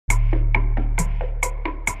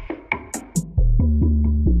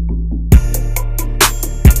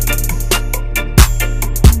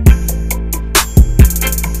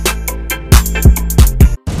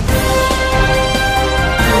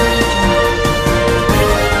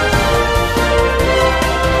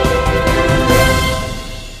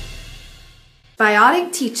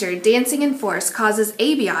silent teacher dancing in forest causes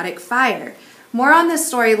abiotic fire. More on this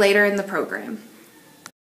story later in the program.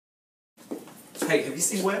 Hey, have you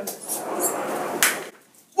seen Web?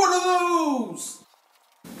 What are those?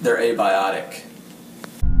 They're abiotic.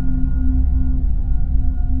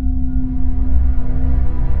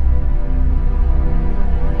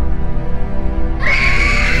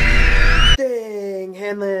 Dang,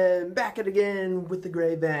 Hanlon, back at it again with the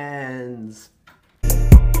gray vans.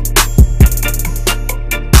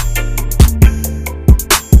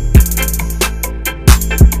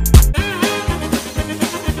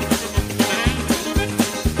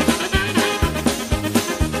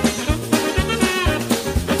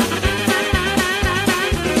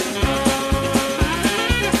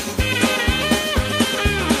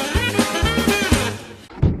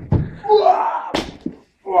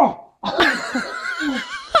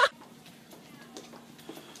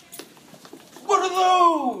 What are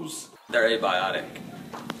those? They're abiotic.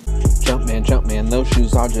 Jumpman, those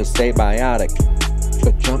shoes are just abiotic.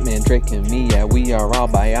 But Jumpman, Drake, and me, yeah, we are all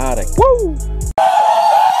biotic. Woo!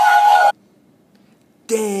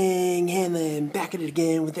 Dang, Hanlon, back at it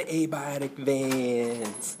again with the abiotic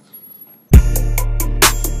vans.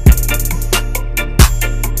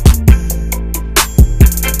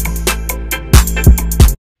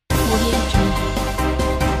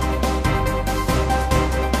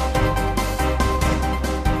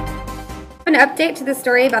 An update to the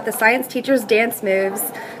story about the science teacher's dance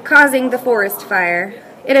moves causing the forest fire.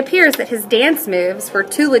 It appears that his dance moves were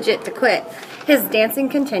too legit to quit. His dancing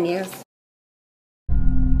continues.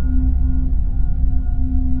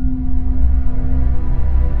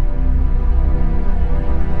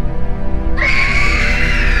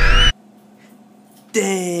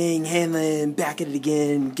 Dang, Hanlon, back at it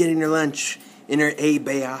again, getting her lunch in her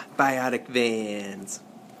abiotic vans.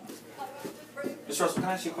 Mr. Russell, can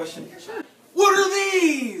I ask you a question? Sure. What are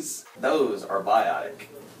these? Those are biotic.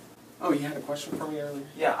 Oh, you had a question for me earlier?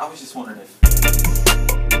 Yeah, I was just wondering if...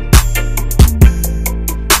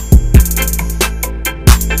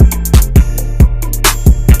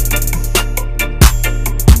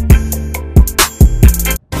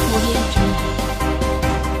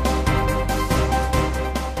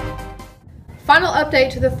 Final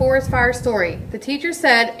update to the forest fire story. The teacher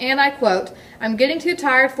said, and I quote, "I'm getting too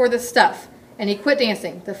tired for this stuff," and he quit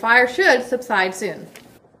dancing. The fire should subside soon.